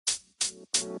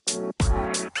Alright,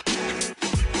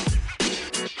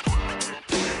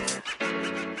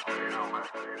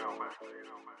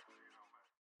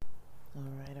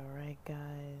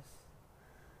 guys.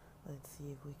 Let's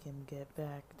see if we can get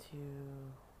back to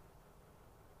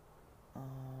um,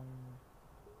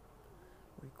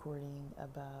 recording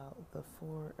about the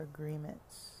four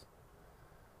agreements.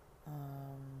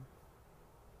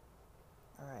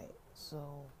 Alright,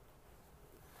 so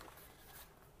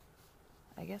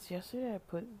I guess yesterday I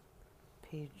put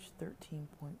page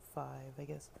 13.5. I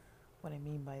guess what I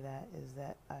mean by that is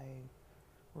that I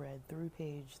read through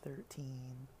page 13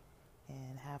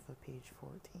 and half of page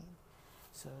 14.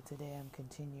 So today I'm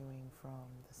continuing from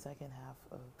the second half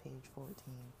of page 14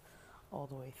 all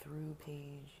the way through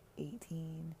page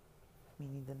 18,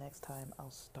 meaning the next time I'll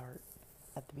start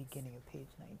at the beginning of page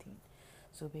 19.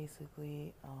 So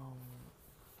basically,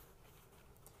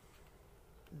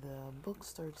 the book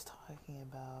starts talking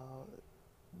about,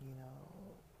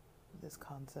 this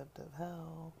concept of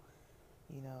hell.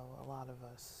 A lot of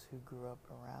us who grew up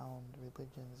around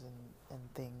religions and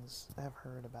things have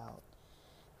heard about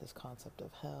this concept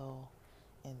of hell,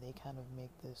 and they kind of make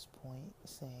this point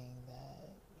saying that,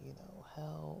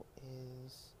 hell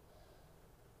is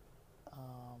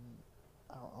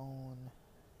our own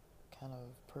kind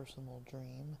of personal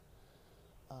dream.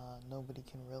 Nobody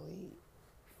can really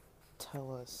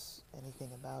tell us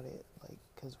anything about it, like,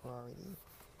 because we're already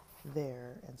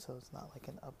there, and so it's not like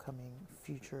an upcoming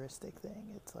futuristic thing.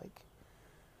 It's like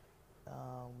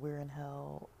we're in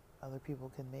hell. Other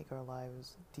people can make our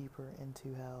lives deeper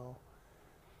into hell.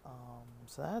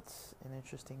 So that's an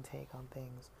interesting take on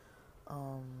things.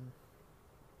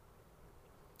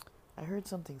 I heard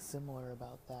something similar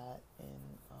about that in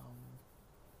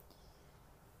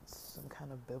some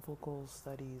kind of biblical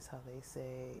studies, how they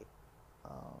say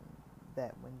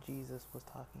that when Jesus was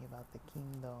talking about the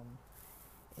kingdom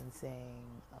and saying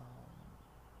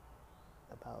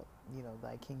about,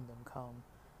 thy kingdom come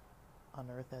on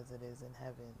earth as it is in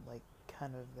heaven, like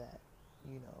kind of that,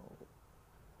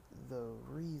 the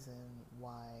reason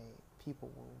why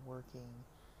people were working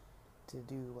to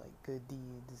do like good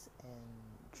deeds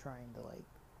and trying to like,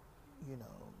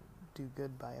 do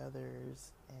good by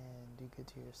others and do good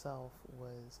to yourself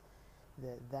was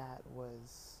that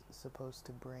was supposed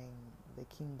to bring the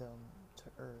kingdom to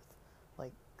earth,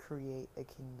 like create a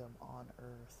kingdom on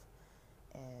earth,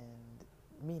 and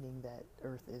meaning that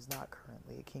earth is not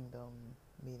currently a kingdom,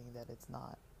 meaning that it's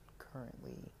not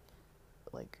currently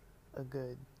like a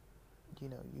good,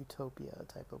 utopia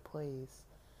type of place.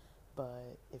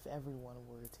 But if everyone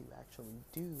were to actually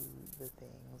do the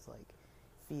things like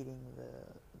feeding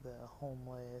the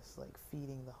homeless, like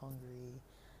feeding the hungry,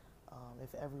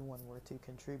 if everyone were to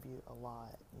contribute a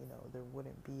lot, there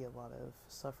wouldn't be a lot of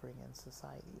suffering in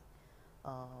society.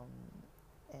 Um,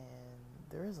 and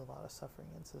there is a lot of suffering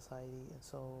in society, and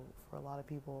so for a lot of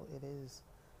people, it is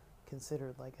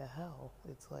considered like a hell.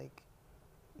 It's like,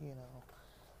 you know,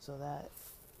 so that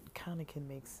kind of can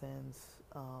make sense.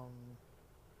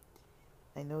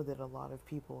 I know that a lot of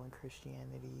people in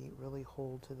Christianity really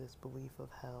hold to this belief of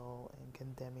hell and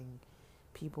condemning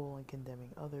people and condemning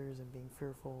others and being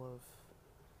fearful of,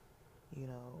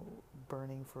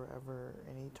 burning forever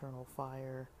in eternal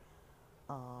fire.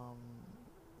 Um,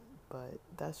 but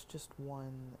that's just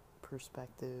one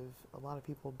perspective. A lot of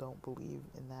people don't believe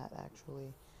in that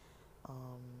actually.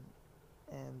 Um,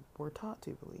 and we're taught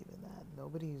to believe in that.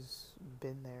 Nobody's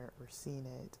been there or seen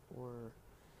it or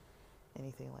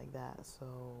anything like that. So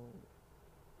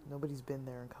nobody's been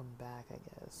there and come back, I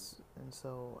guess. And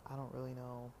so I don't really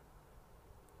know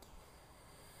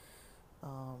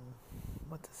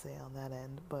what to say on that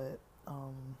end, but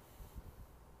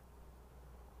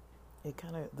it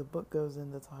kind of, the book goes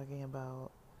into talking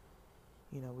about,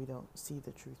 we don't see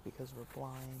the truth because we're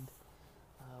blind.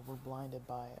 We're blinded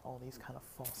by all these kind of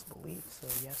false beliefs. So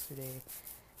yesterday,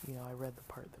 I read the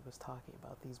part that was talking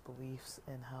about these beliefs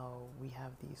and how we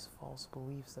have these false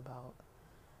beliefs about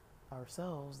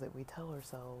ourselves that we tell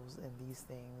ourselves, and these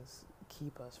things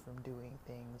keep us from doing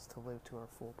things to live to our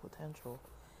full potential.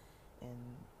 And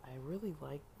I really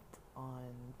liked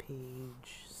on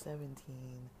page 17,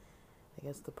 I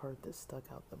guess the part that stuck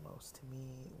out the most to me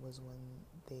was when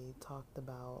they talked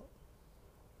about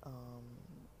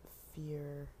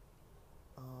fear.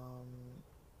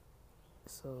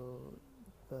 So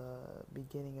the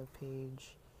beginning of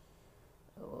page,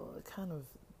 well, kind of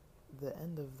the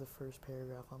end of the first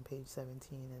paragraph on page 17,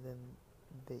 and then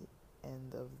the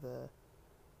end of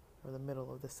or the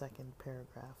middle of the second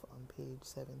paragraph on page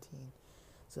 17.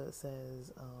 So it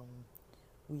says,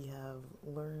 we have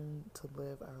learned to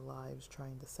live our lives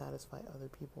trying to satisfy other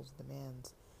people's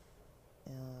demands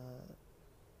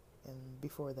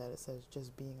before that it says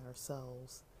just being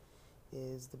ourselves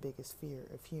is the biggest fear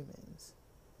of humans.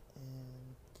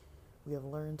 And we have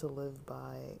learned to live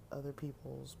by other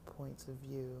people's points of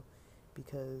view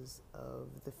because of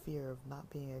the fear of not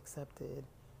being accepted.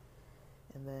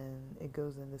 And then it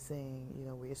goes into saying,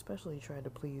 we especially try to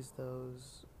please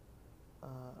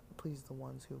please the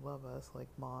ones who love us, like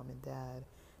mom and dad,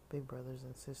 big brothers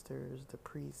and sisters, the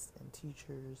priests and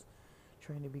teachers,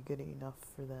 trying to be good enough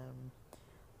for them.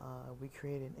 We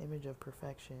create an image of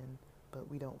perfection, but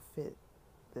we don't fit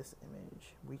this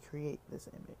image. We create this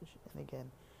image. And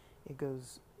again, it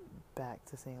goes back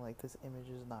to saying, like, this image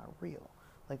is not real.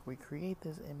 Like, we create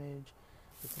this image,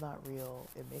 it's not real.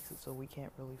 It makes it so we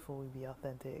can't really fully be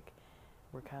authentic.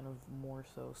 We're kind of more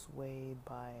so swayed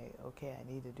by, okay,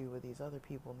 I need to do what these other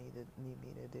people need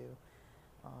me to do.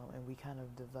 And we kind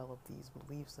of develop these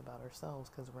beliefs about ourselves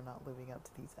because we're not living up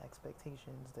to these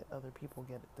expectations that other people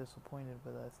get disappointed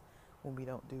with us when we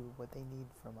don't do what they need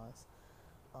from us.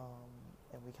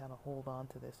 And we kind of hold on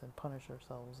to this and punish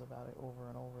ourselves about it over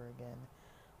and over again,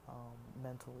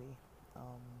 mentally.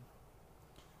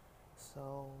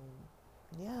 So,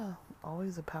 yeah,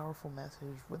 always a powerful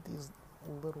message with these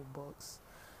little books.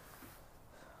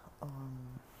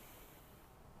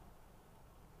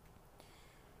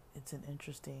 It's an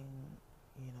interesting,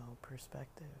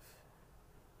 perspective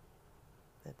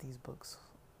that these books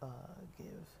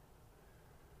give.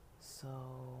 So,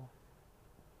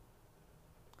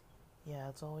 yeah,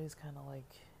 it's always kind of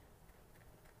like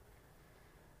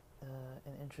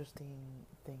an interesting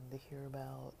thing to hear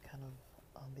about, kind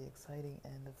of on the exciting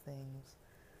end of things.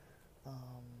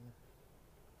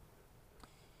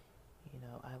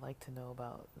 I like to know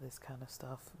about this kind of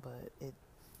stuff, but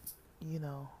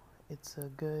it's a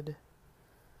good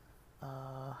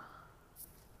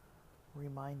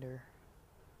reminder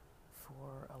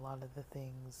for a lot of the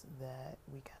things that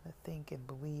we kind of think and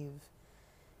believe,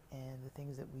 and the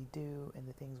things that we do and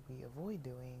the things we avoid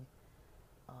doing.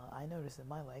 I notice in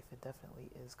my life it definitely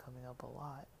is coming up a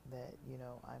lot that,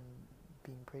 I'm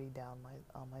being pretty down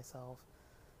on myself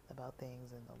about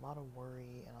things, and a lot of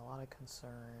worry and a lot of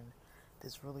concern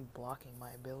that's really blocking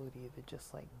my ability to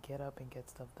just like get up and get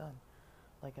stuff done.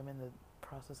 Like, I'm in the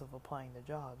process of applying to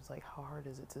jobs. Like, how hard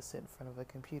is it to sit in front of a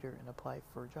computer and apply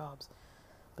for jobs?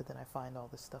 But then I find all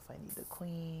this stuff I need to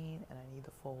clean, and I need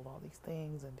to fold all these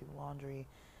things and do laundry.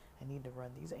 I need to run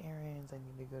these errands. I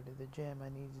need to go to the gym. I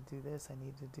need to do this. I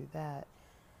need to do that.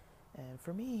 And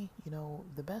for me,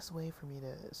 the best way for me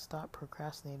to stop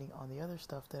procrastinating on the other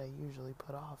stuff that I usually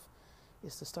put off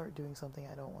is to start doing something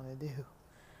I don't want to do.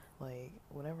 Like,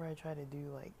 whenever I try to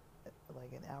do like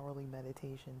an hourly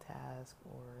meditation task,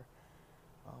 or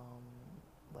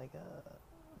like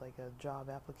a job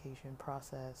application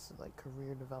process, like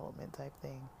career development type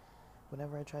thing,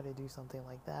 whenever I try to do something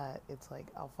like that, it's like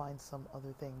I'll find some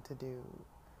other thing to do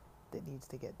that needs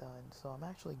to get done. So I'm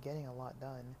actually getting a lot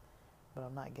done, but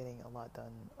I'm not getting a lot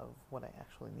done of what I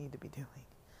actually need to be doing.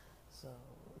 So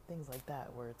things like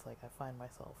that, where it's like I find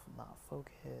myself not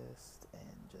focused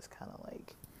and just kind of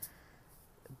like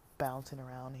bouncing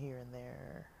around here and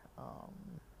there.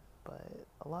 But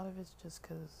a lot of it's just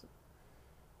because,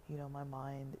 my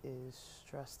mind is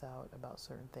stressed out about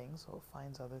certain things, so it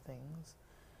finds other things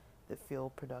that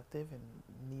feel productive and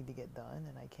need to get done,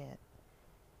 and I can't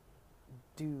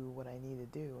do what I need to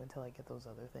do until I get those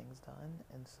other things done.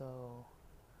 And so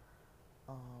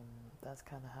that's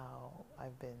kind of how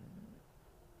I've been,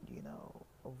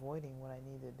 avoiding what I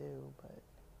need to do. But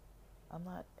I'm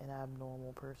not an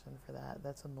abnormal person for that.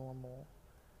 That's a normal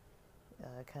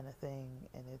kind of thing,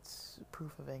 and it's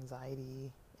proof of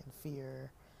anxiety and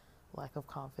fear, lack of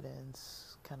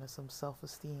confidence, kind of some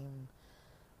self-esteem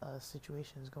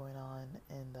situations going on.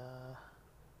 And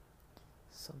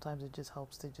sometimes it just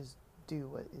helps to just do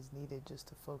what is needed just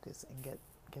to focus and get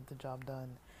the job done,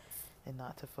 and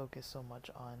not to focus so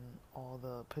much on all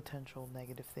the potential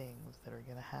negative things that are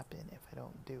going to happen if I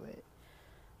don't do it.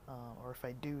 Or if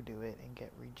I do it and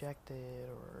get rejected,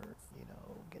 or,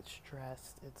 get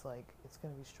stressed, it's like, it's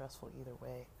going to be stressful either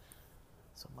way.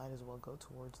 So might as well go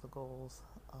towards the goals.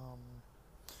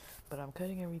 But I'm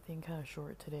cutting everything kind of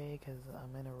short today because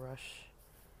I'm in a rush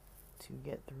to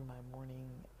get through my morning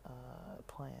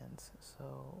plans. So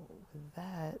with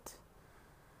that,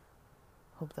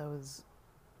 hope that was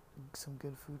some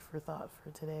good food for thought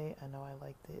for today. I know I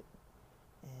liked it,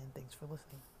 and thanks for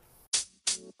listening.